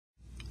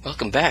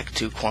Welcome back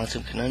to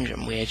Quantum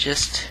Conundrum. We had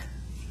just,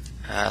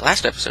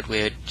 last episode, we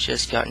had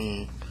just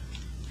gotten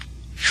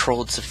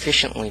trolled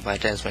sufficiently by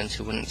Desmond,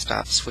 who wouldn't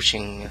stop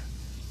switching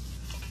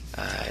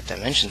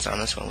dimensions on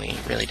us when we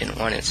really didn't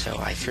want it, so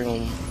I threw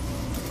him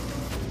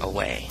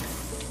away.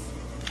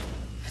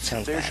 That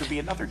sounds There bad. should be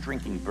another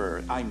drinking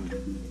bird,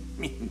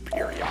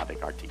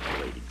 periodic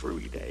articulating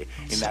druidae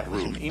in that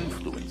room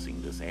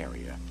influencing this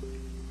area.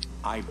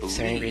 I believe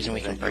there any reason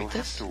we can that break you'll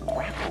this? have to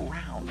wrap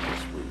around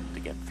this room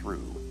to get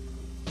through.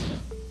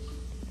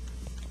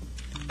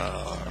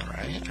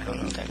 Alright, I don't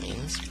know what that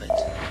means, but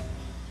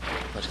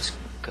we'll just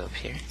go up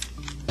here.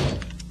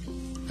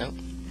 Nope.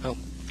 Oh,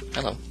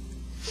 hello.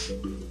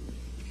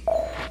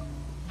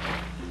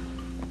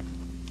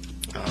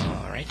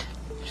 Alright,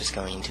 just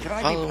going to Can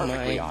I follow be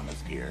perfectly my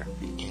honest here?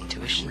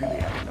 intuition. I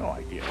really have no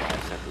idea why I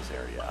set this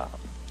area up.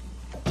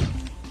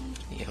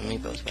 You and me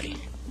both, buddy.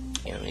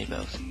 You and me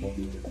both.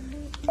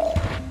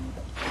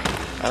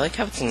 I like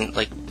how it's in,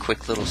 like,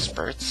 quick little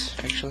spurts,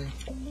 actually.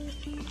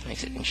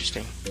 Makes it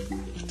interesting.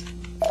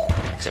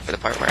 Except for the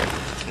part where I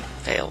fucking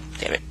fail.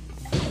 Damn it.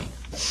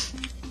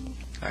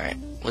 Alright.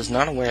 Was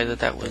not aware that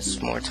that was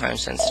more time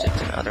sensitive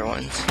than other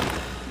ones.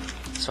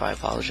 So I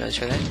apologize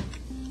for that.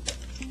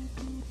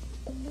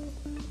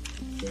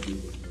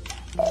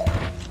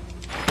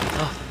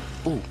 Oh.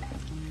 Ooh.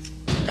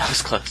 That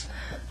was close.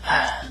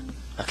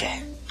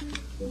 Okay.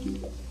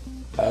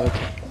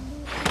 Okay.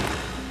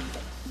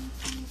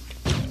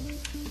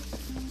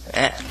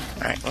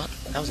 Alright, well,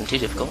 that wasn't too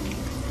difficult.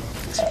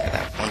 Except for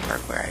that one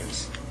part where I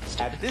was...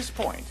 At this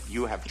point,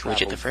 you have Can we get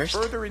traveled the first?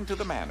 further into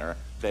the manor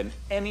than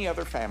any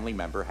other family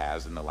member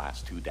has in the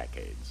last 2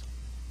 decades.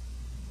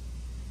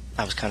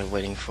 I was kind of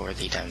waiting for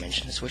the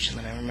dimension to switch, and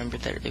then I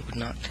remembered that it would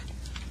not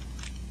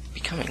be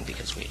coming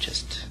because we had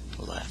just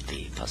left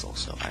the puzzle,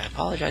 so I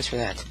apologize for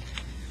that.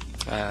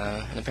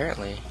 And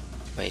apparently...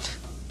 Wait.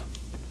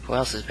 Who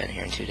else has been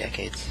here in 2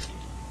 decades?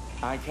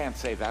 I can't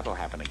say that'll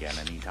happen again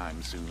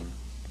anytime soon.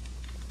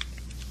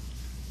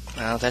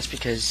 Well, that's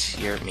because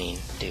you're mean,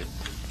 dude.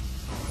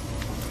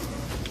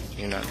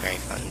 You're not very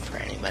fun for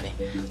anybody.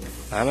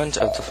 I'm on the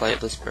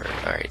flightless bird.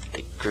 Alright,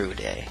 the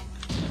druidae.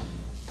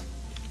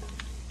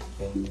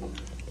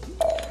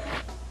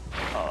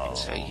 Oh,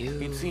 So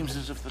you... It seems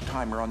as if the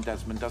timer on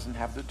Desmond doesn't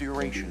have the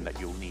duration that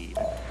you'll need.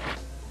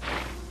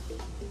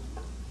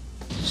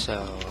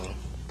 So...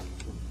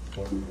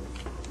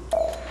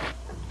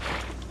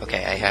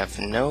 Okay, I have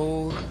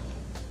no...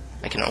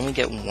 I can only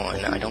get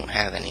one. I don't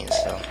have any,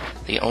 so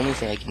the only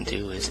thing I can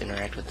do is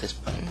interact with this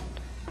button.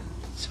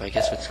 So I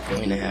guess what's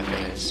going to happen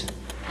is...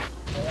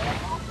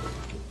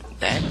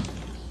 that.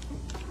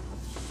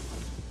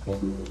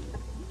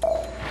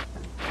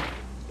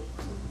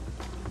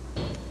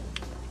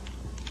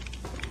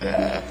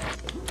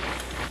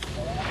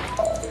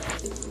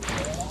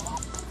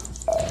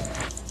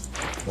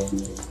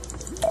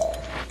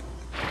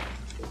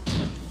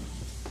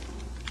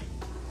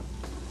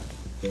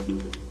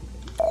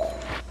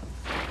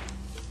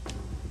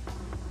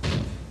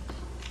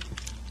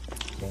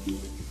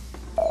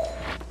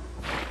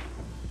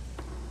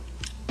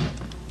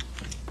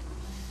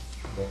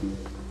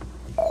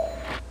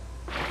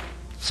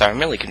 Sorry, I'm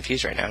really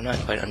confused right now. I'm not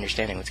quite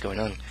understanding what's going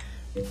on.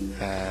 You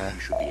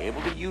should be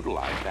able to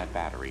utilize that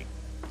battery.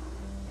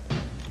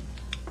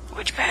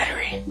 Which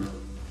battery?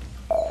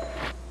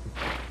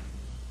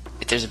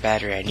 If there's a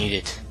battery, I need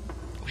it.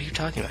 What are you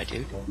talking about,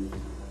 dude?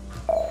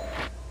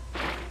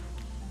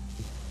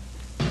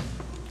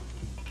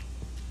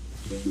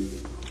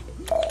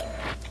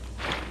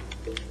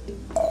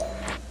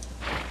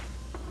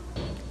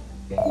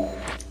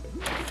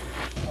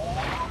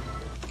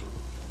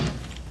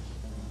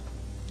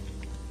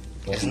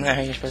 Isn't that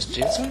how you're supposed to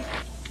do this one?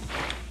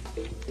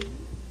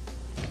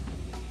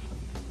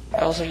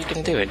 How else are you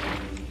gonna do it?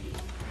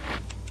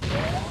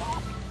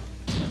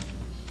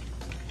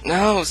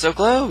 No, so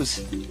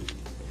close!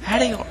 How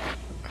do you...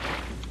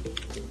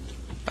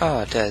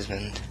 Oh,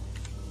 Desmond.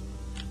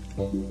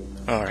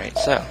 Alright,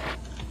 so...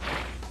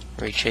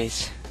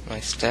 retrace my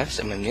steps.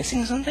 Am I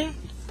missing something?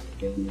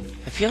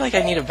 I feel like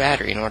I need a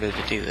battery in order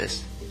to do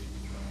this.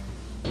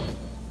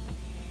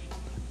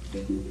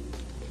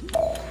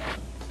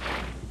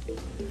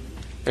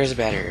 There's a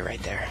battery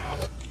right there.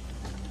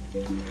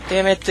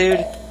 Damn it,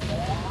 dude!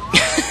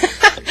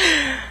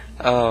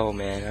 Oh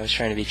man, I was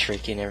trying to be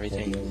tricky and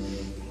everything.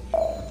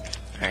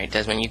 Alright,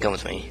 Desmond, you come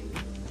with me.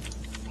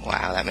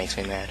 Wow, that makes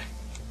me mad.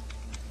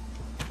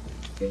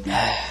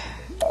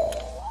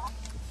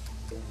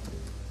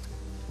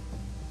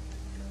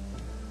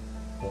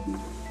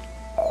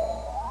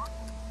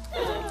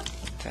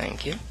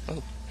 Thank you.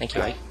 Oh, thank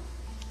you, Ike.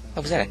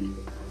 What was that? Did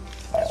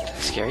I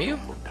scare you?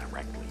 Look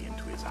directly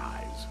into his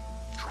eyes.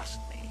 Trust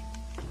me.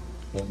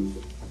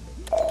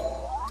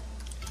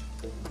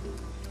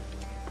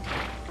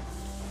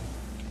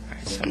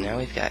 Alright, so now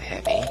we've got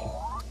heavy.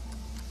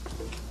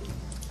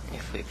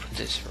 If we put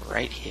this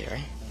right here.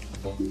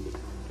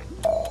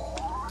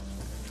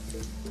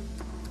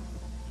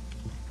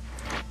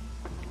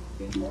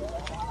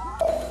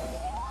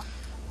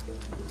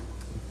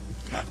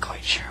 Not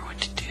quite sure what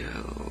to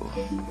do.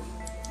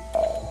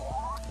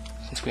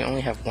 Since we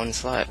only have one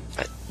slot,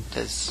 but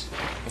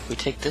if we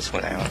take this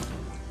one out,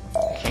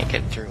 we can't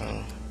get through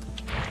and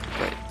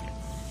quit.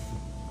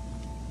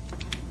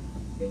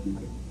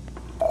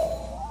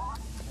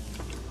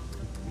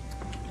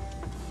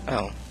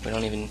 Oh, we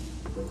don't even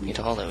need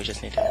to hold it, we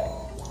just need to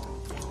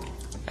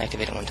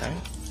activate it one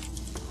time.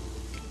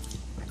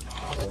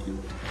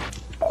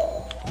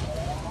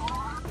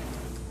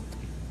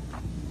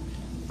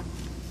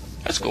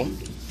 That's cool.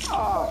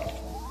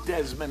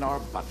 Desmond, our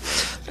butler.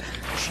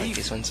 Like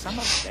these ones. Some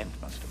event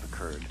must have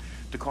occurred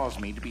to cause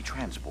me to be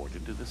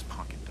transported to this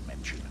pocket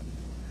dimension.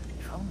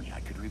 If only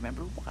I could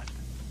remember what.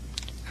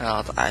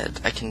 I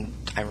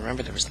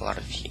remember there was a lot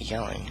of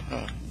yelling.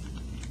 Oh.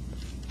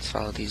 Let's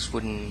follow these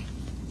wooden...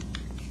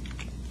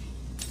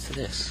 What's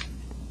this?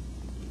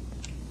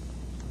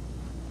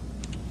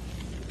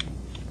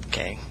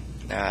 Okay.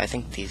 I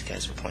think these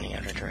guys were pointing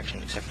out our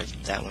direction, except for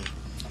that one.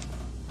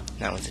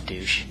 That one's a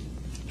douche.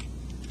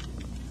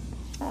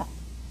 Huh.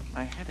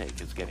 My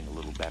headache is getting a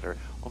little better,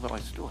 although I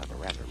still have a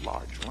rather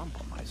large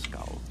lump on my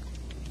skull.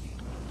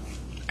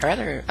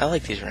 I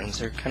like these rooms.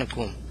 They're kind of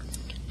cool.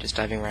 Just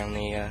diving around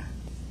the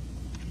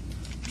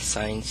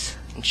science,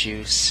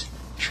 juice,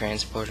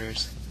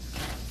 transporters,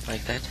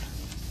 like that.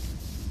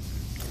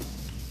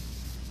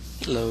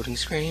 Loading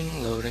screen,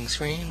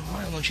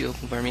 why won't you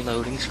open for me,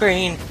 loading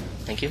screen?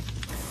 Thank you.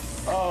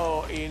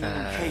 Oh, in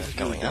case you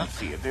going don't up.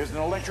 see it, there's an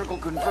electrical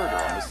converter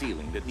on the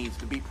ceiling that needs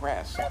to be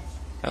pressed.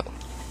 Oh,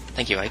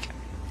 thank you, Ike.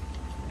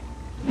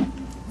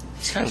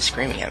 He's kind of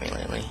screaming at me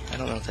lately. I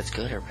don't know if that's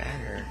good or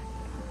bad, or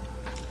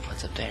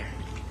what's up there.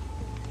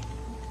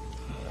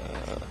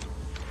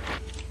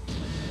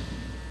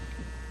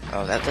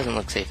 Oh, that doesn't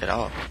look safe at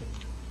all.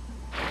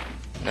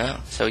 No,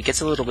 so he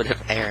gets a little bit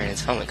of air and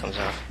his helmet comes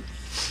off.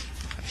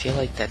 I feel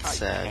like that's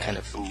kind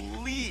of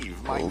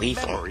believe my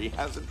lethal. memory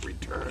hasn't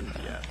returned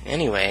yet.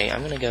 Anyway,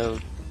 I'm gonna go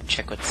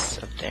check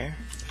what's up there.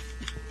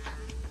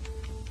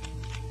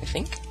 I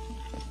think.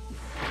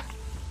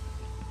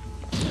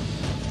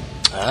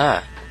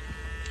 Ah.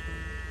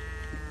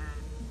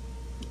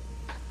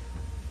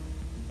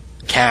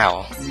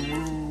 Cow.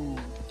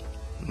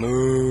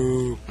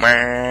 Moo.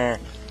 Moo.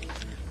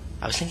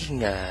 I was thinking,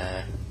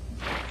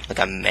 like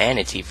a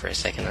manatee for a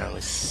second, and I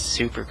was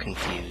super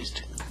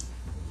confused.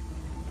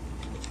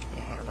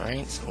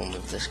 Alright, so we'll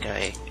move this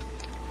guy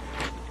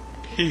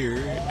here,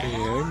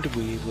 and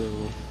we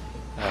will...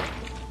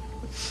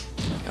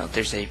 Oh,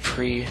 there's a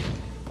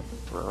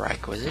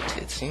prerequisite,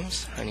 it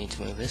seems. I need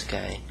to move this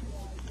guy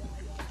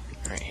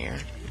right here,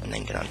 and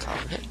then get on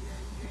top of it,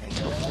 and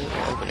hopefully it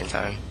will open in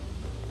time.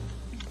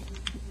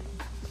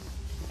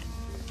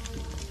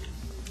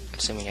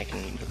 Assuming I can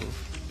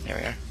move. There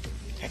we are.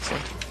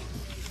 Excellent.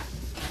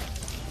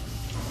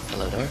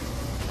 Hello, door.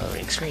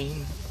 Loading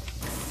screen.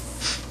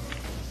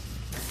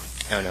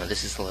 Oh no,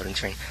 this is the loading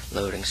screen.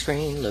 Loading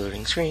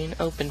screen,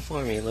 open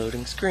for me,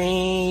 loading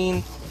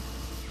screen.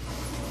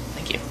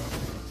 Thank you.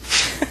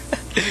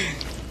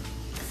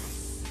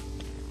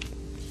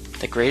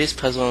 The greatest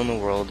puzzle in the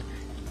world,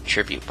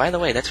 tribute. By the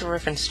way, that's a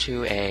reference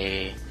to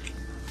a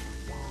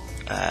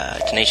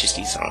Tenacious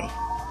D song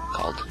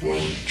called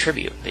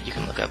Tribute that you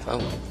can look up.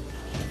 Oh.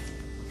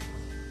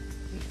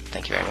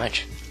 Thank you very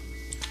much.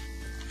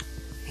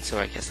 So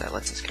I guess that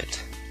lets us get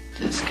to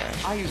this guy.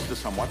 I used to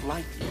somewhat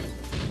like you.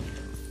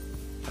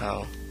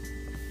 Oh.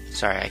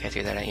 Sorry, I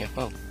threw that at you.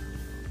 Oh.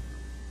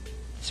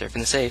 Surfing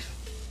the safe.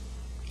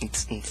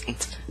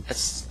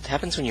 That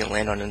happens when you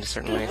land on it a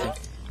certain way, I think.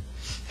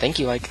 Thank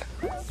you, Ike.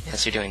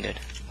 Yes, you're doing good.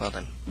 Well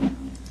done.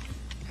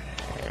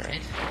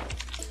 Alright.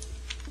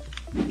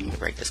 Let me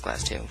break this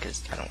glass too,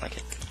 because I don't like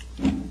it.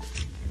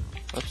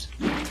 Whoops.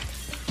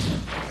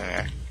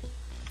 There.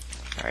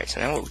 Alright,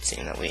 so now it would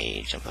seem that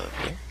we jump over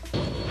here.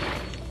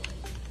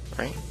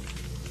 Right?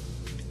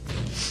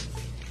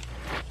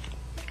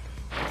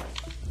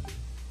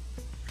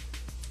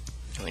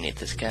 We need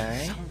this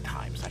guy.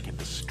 Sometimes I get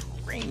the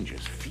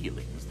strangest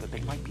feelings that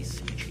they might be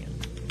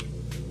sentient.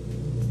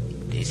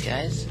 These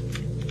guys?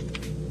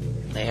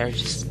 They are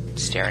just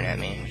staring at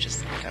me, which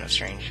is kind of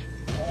strange.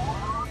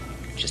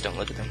 Just don't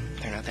look at them.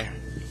 They're not there.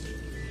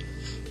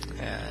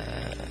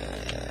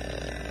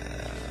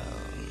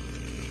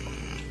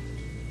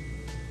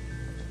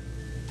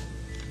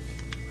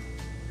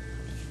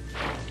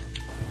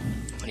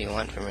 What do you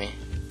want from me?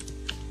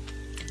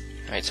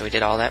 Alright, so we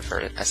did all that for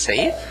a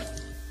save?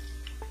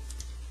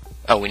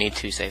 Oh, we need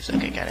 2 saves.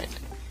 Okay, got it. And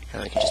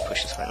then we can just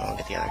push this one and we'll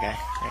get the other guy.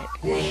 Right?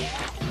 Yeah.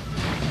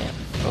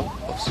 Oh,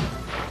 whoops.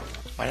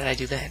 Why did I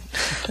do that?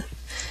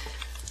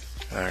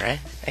 Alright,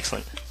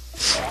 excellent.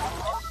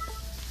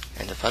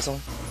 And the puzzle.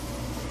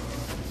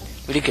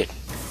 We did good.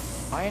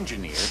 I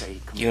engineered a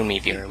You and me,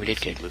 viewer, we did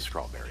good. seedless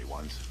strawberry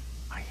once.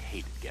 I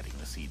hated getting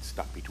the seed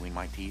stuck between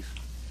my teeth.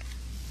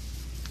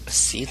 A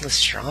seedless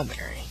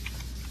strawberry.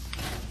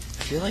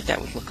 I feel like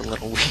that would look a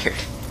little weird.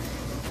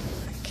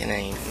 In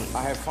a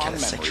I have fond kind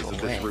of memories sexual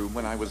of way. this room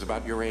when I was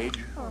about your age.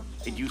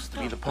 It used to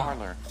be the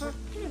parlor. Oh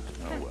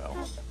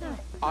well.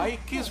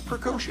 Ike is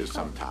precocious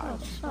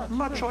sometimes,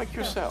 much like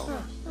yourself.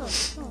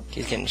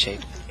 He's getting in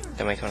shape.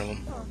 That might one of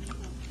them.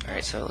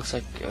 Alright, so it looks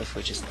like if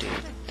we just do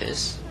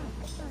this,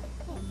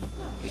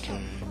 we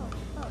can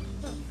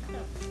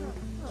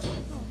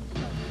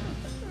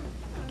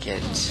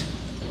get,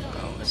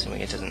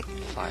 assuming it doesn't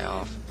fly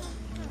off,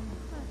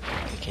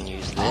 we can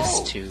use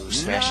this to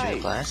smash through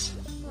the glass.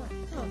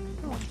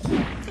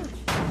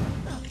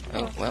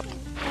 Oh, well.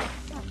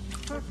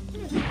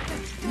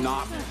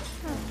 Not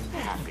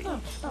happy.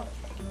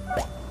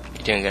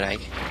 You're doing good,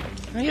 Ike.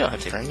 Oh, you don't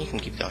have to run, you can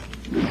keep going.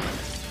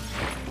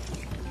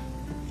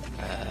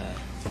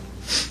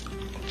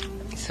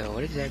 So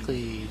what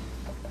exactly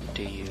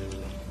do you...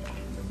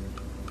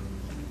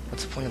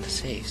 What's the point of the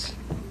saves?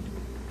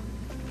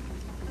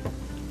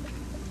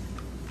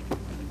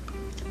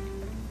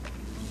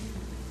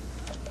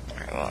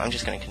 Alright, well, I'm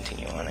just gonna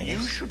continue on, I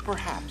guess. You should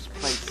perhaps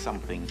place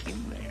something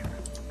in there.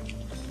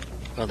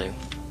 Will do.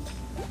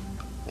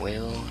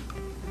 Will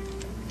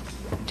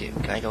do.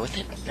 Can I go with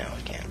it? No,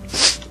 I can't.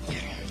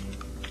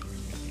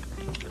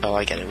 Oh,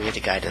 I get it. We have to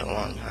guide it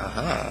along.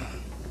 Aha.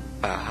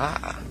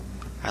 Aha.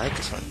 I like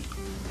this one.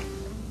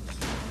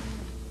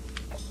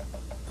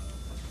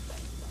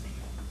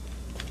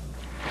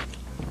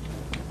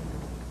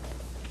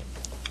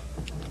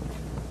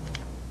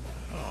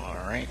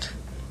 Alright.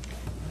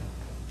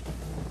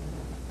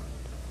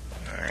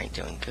 Alright,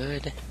 doing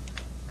good.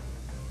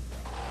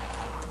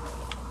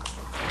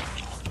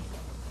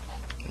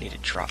 We need to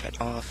drop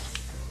it off.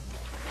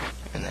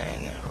 And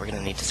then we're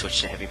gonna need to switch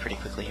to heavy pretty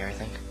quickly here, I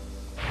think.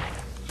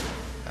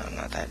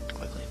 Not that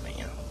quickly, but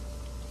you know.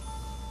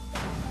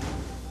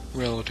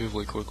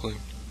 Relatively quickly.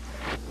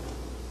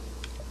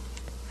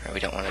 Alright, we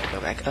don't want it to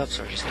go back up,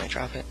 so we're just gonna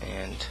drop it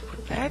and put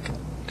it back.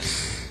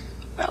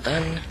 Well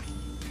done.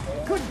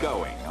 Good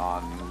going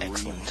on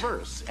Excellent.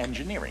 reverse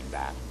engineering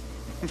that.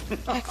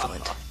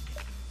 Excellent.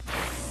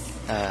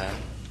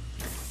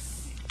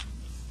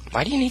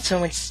 Why do you need so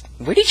much...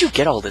 Where did you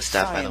get all this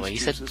stuff, by the way? You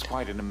said... Science juice is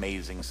quite an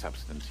amazing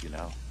substance, you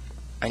know.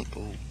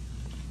 Ooh.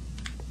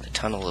 The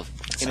tunnel of In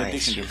science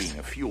addition juice. to being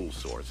a fuel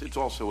source, it's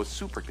also a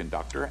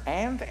superconductor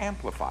and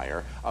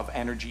amplifier of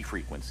energy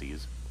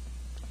frequencies.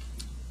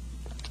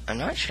 I'm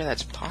not sure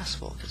that's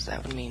possible, because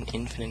that would mean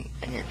infinite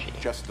energy.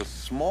 Just a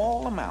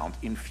small amount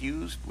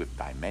infused with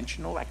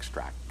dimensional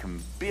extract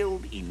can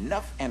build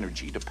enough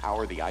energy to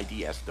power the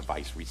IDS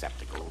device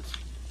receptacles.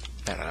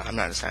 I don't know, I'm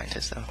not a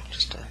scientist, though.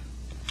 Just a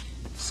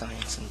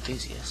science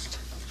enthusiast.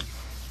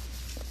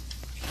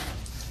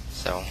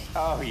 So...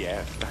 Oh,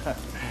 yes.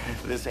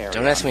 This area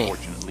Don't ask me.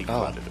 unfortunately Oh.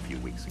 flooded a few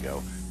weeks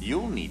ago.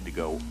 You'll need to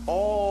go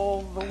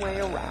all the way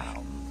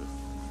around.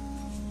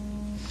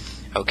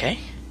 Okay.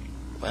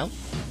 Well.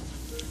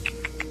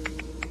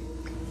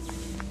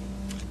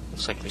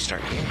 Looks like we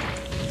start here.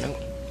 Nope.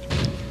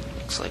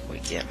 Looks like we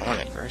get on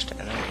it first, and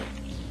then we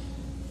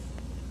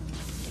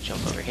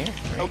jump over here.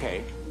 Right?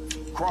 Okay,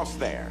 cross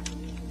there.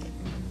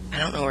 I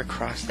don't know where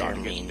cross there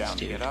Gotta get means, down to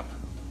dude. get up.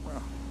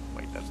 Well,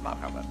 wait, that's not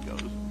how that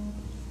goes.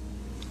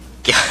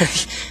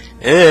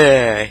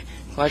 Ugh.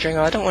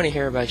 Quadrangle, I don't want to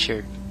hear about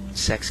your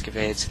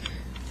sexcapades.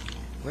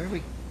 Where are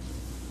we?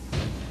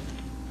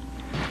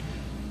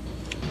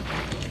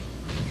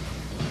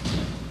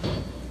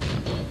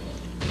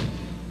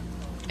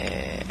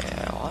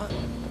 What?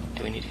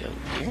 Do we need to go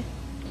here?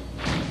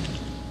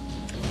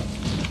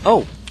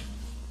 Oh!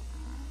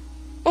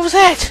 What was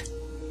that?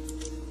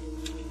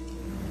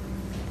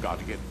 Got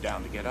to get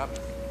down to get up.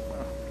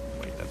 Well,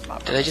 wait, that's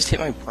not. Did I just hit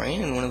my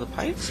brain in one of the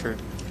pipes, or?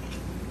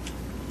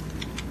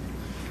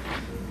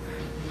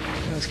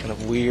 That was kind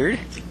of weird.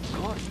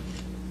 Good.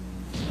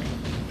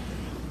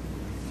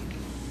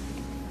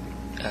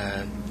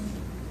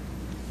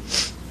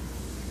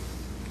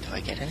 Do I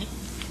get any?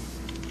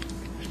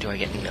 Or do I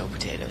get no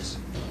potatoes?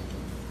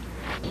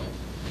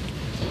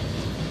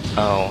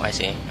 Oh, I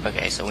see.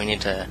 Okay, so we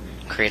need to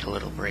create a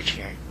little bridge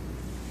here.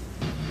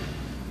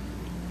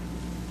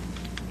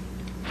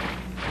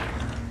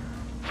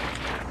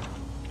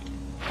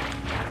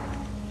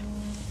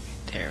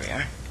 There we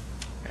are.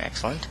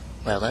 Excellent.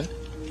 Well done.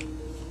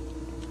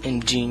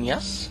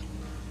 Ingenious.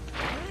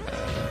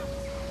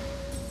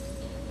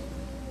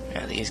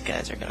 Now these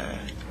guys are gonna...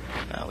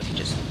 we can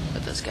just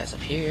put those guys up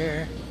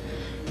here.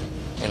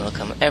 And it'll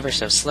come ever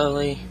so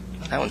slowly.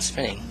 That one's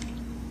spinning.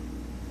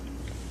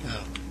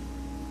 Oh.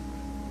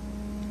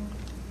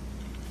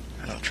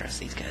 I don't trust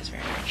these guys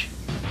very much.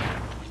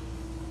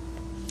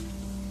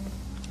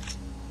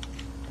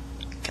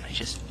 Can I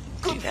just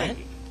do Good that?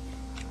 thinking.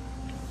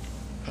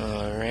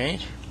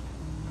 Alright.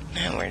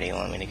 Now where do you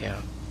want me to go?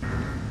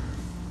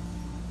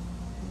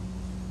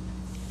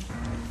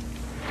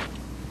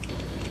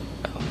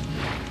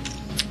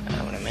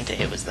 What I meant to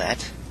hit was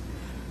that.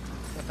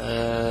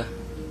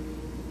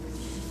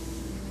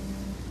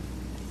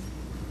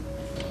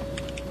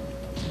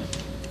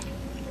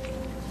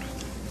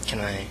 Can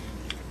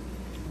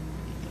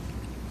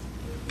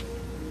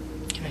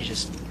I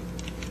just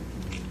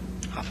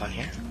hop on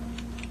here?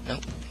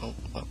 Nope. Oh,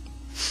 oh.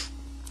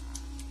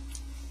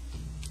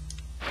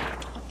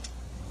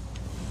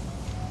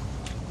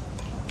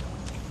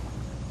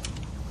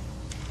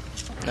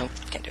 Nope,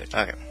 can't do it.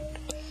 Okay.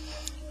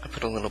 I'll put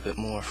put a little bit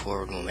more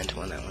forward momentum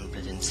on that one, but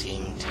it didn't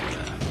seem to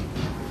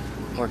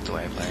work the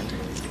way I planned.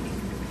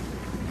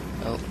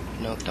 Oh,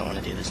 no, don't want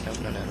to do this. No,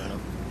 no, no, no, no.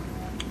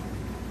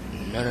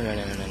 No, no, no,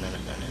 no, no, no, no, no, no, no,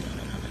 no,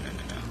 no, no, no, no,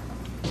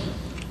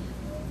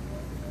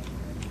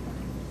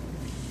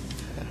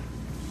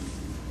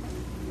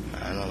 no.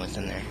 I'm almost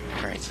in there.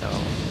 Alright, so...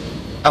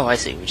 Oh, I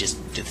see. We just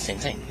do the same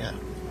thing, yeah.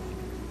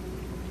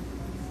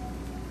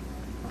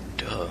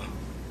 Duh.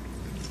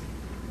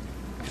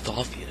 It's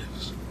obvious.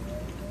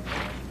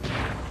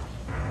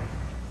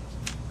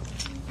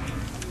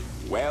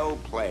 Well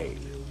played.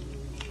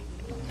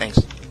 Thanks.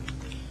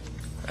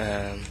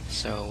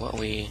 So what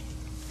we...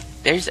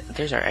 There's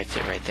our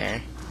exit right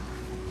there.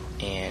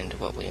 And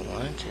what we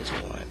want is we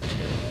want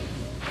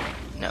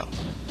to... No.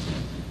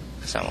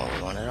 That's not what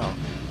we want at all.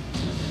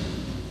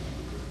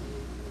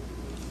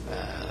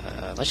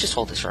 Let's just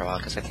hold this for a while,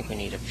 because I think we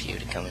need a few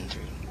to come in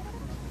through.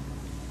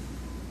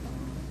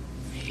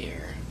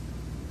 Here.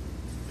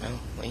 No,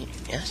 wait,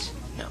 yes?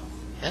 No,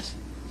 yes?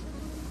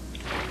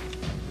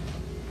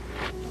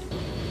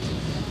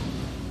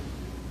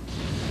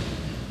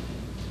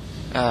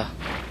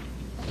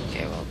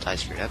 Okay, well, I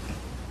screwed up.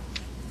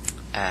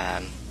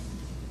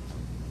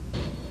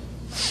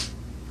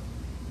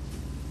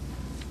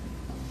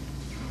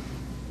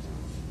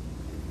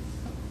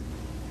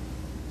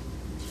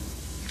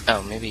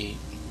 Oh, maybe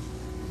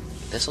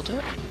this'll do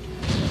it?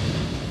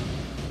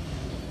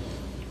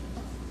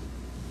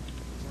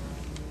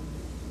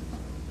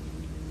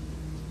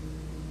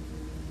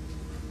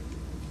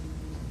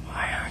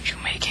 Why aren't you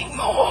making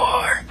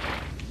more?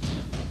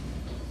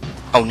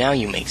 Oh, now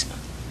you make some.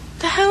 What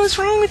the hell is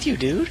wrong with you,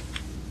 dude?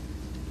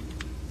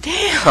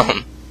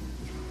 Damn!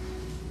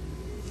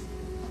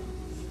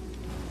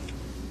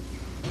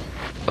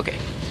 Okay,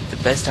 the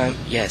best time...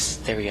 Yes,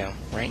 there we go.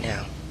 Right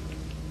now.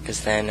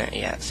 Because then,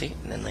 yeah, see?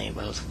 Then they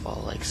both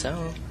fall like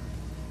so.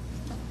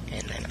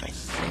 And then I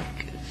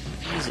think,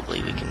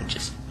 feasibly, we can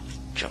just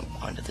jump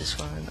onto this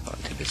one,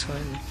 onto this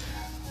one,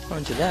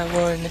 onto that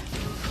one.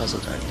 Puzzle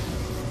done.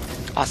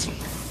 Awesome.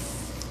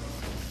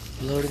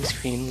 Loading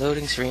screen,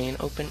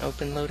 open,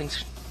 loading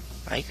screen.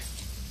 Mike?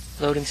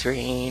 Loading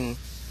screen.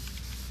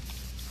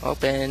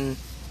 Open.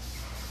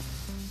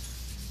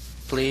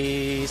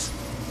 Please.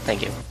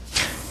 Thank you.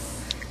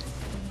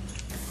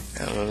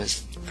 That one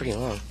was pretty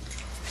long.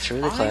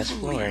 Through the class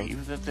flooring. I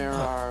believe that there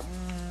are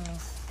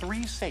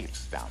 3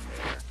 safes down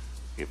there,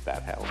 if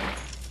that helps.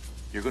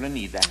 You're going to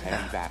need that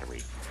heavy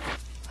battery.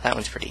 That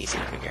one's pretty easy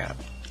to figure out.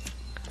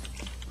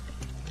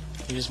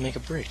 You just make a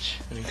bridge.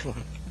 I mean, come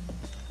on.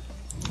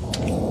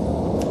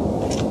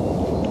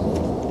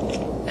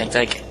 Thanks,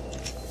 Ike.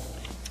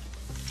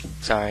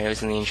 Sorry, it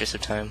was in the interest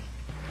of time.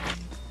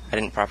 I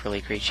didn't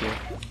properly greet you.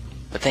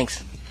 But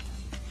thanks.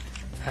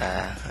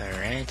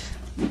 Alright.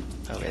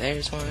 Over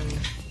there's one.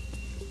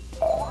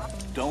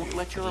 Don't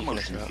let your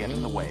emotions get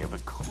in the way of a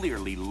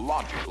clearly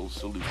logical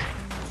solution.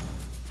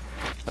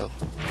 Oh.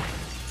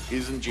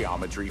 Isn't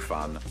geometry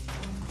fun?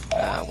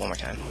 One more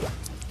time.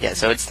 Yeah,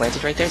 so it's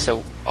slanted right there,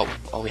 so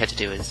all we have to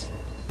do is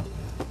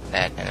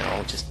that, and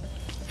it'll just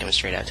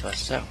demonstrate out to us.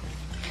 So,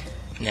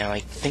 now I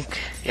think,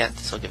 yeah,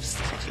 this will give us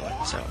the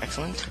 61. So,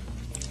 excellent.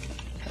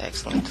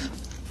 Excellent.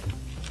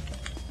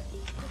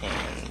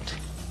 And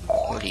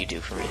what do you do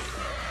for me?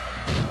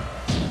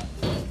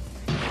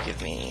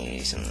 Give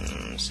me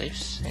some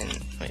safes,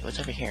 and wait, what's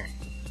over here?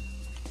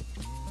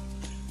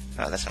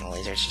 Oh, that's not a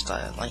laser, it's just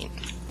a light.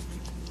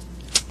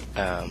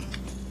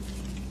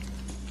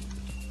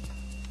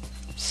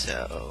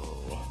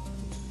 So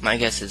my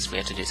guess is we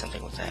have to do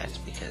something with that,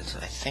 because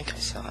I think I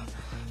saw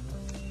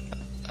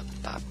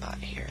a bot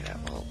here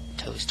that will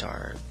toast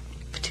our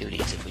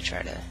patooties if we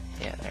try to,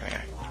 yeah, there we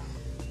are.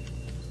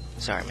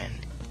 Sorry, man.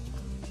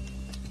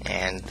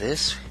 And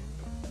this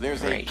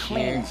There's right a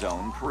clean here.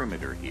 zone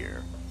perimeter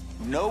here.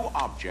 No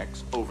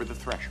objects over the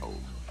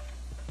threshold.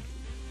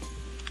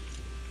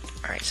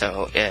 Alright,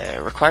 so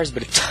it requires a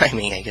bit of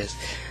timing, I guess.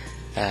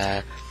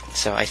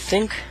 So I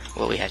think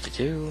what we have to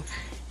do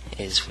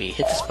is we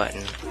hit this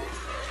button,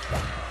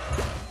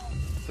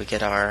 we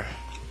get our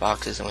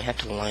boxes, and we have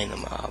to line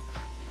them up.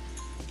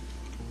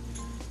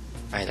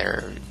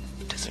 Either,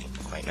 it doesn't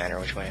quite matter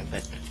which way,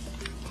 but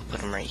we'll put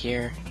them right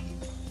here.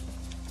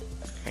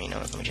 Or you know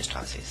what, let me just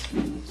toss these.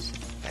 It's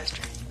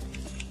faster.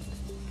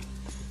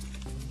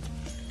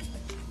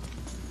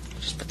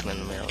 Just put them in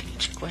the middle of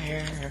each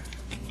square.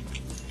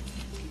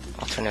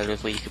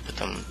 Alternatively, you could put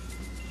them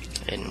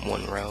in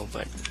one row,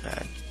 but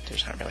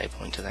there's not really a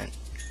point to that.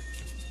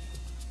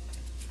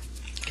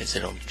 Because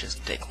it'll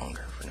just take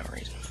longer for no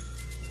reason.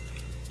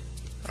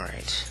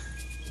 Alright.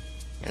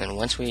 And then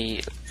once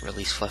we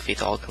release Fluffy,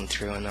 they'll all come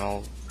through and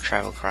they'll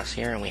travel across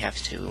here, and we have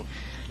to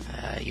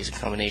use a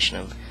combination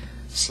of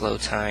slow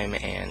time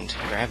and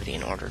gravity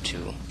in order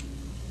to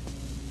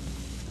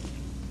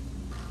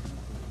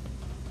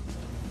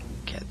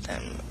get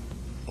them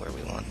where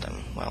we want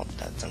them. Well,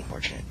 that's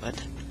unfortunate, but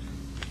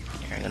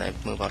here, I'm gonna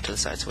move off to the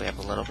side so we have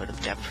a little bit of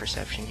depth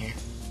perception here.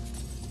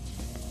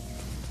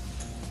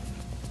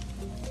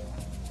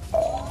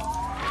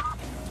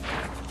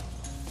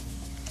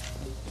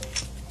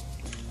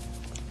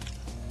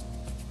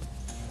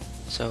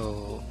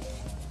 So,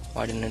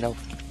 why didn't it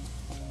open?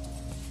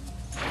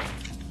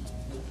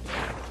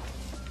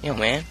 Yo,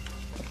 man.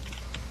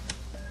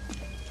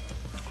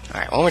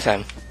 Alright, one more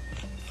time.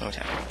 One more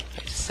time. I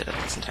have to set up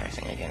this entire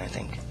thing again, I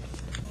think.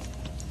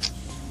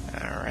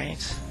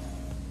 Alright.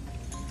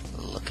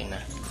 Looking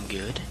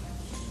good.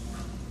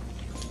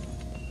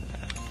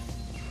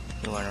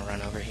 We want to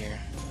run over here.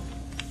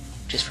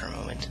 Just for a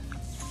moment.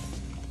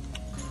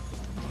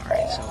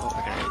 Alright, so what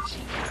we're gonna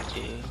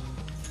do...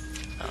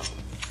 Oh.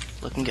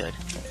 Looking good.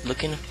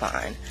 Looking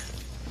fine.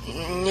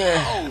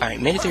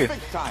 Alright, made it through.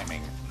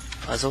 Timing.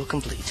 Puzzle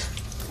complete.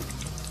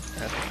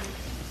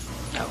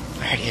 Oh,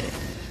 I already hit it.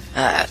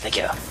 Thank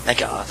you. Thank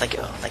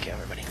you,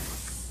 everybody.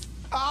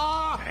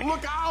 Right.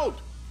 Look out!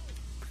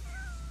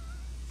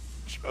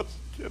 Just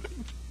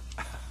kidding.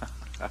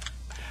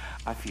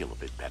 I feel a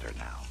bit better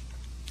now.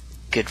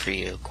 Good for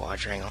you,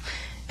 Quadrangle.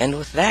 And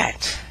with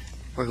that,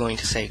 we're going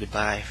to say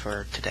goodbye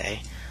for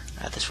today.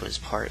 This was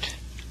part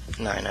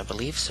 9, I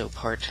believe, so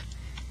part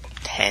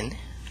 10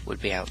 would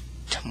be out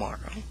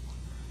tomorrow.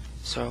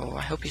 So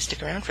I hope you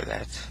stick around for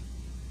that.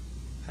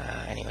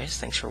 Anyways,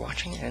 thanks for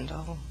watching, and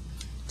I'll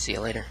see you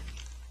later.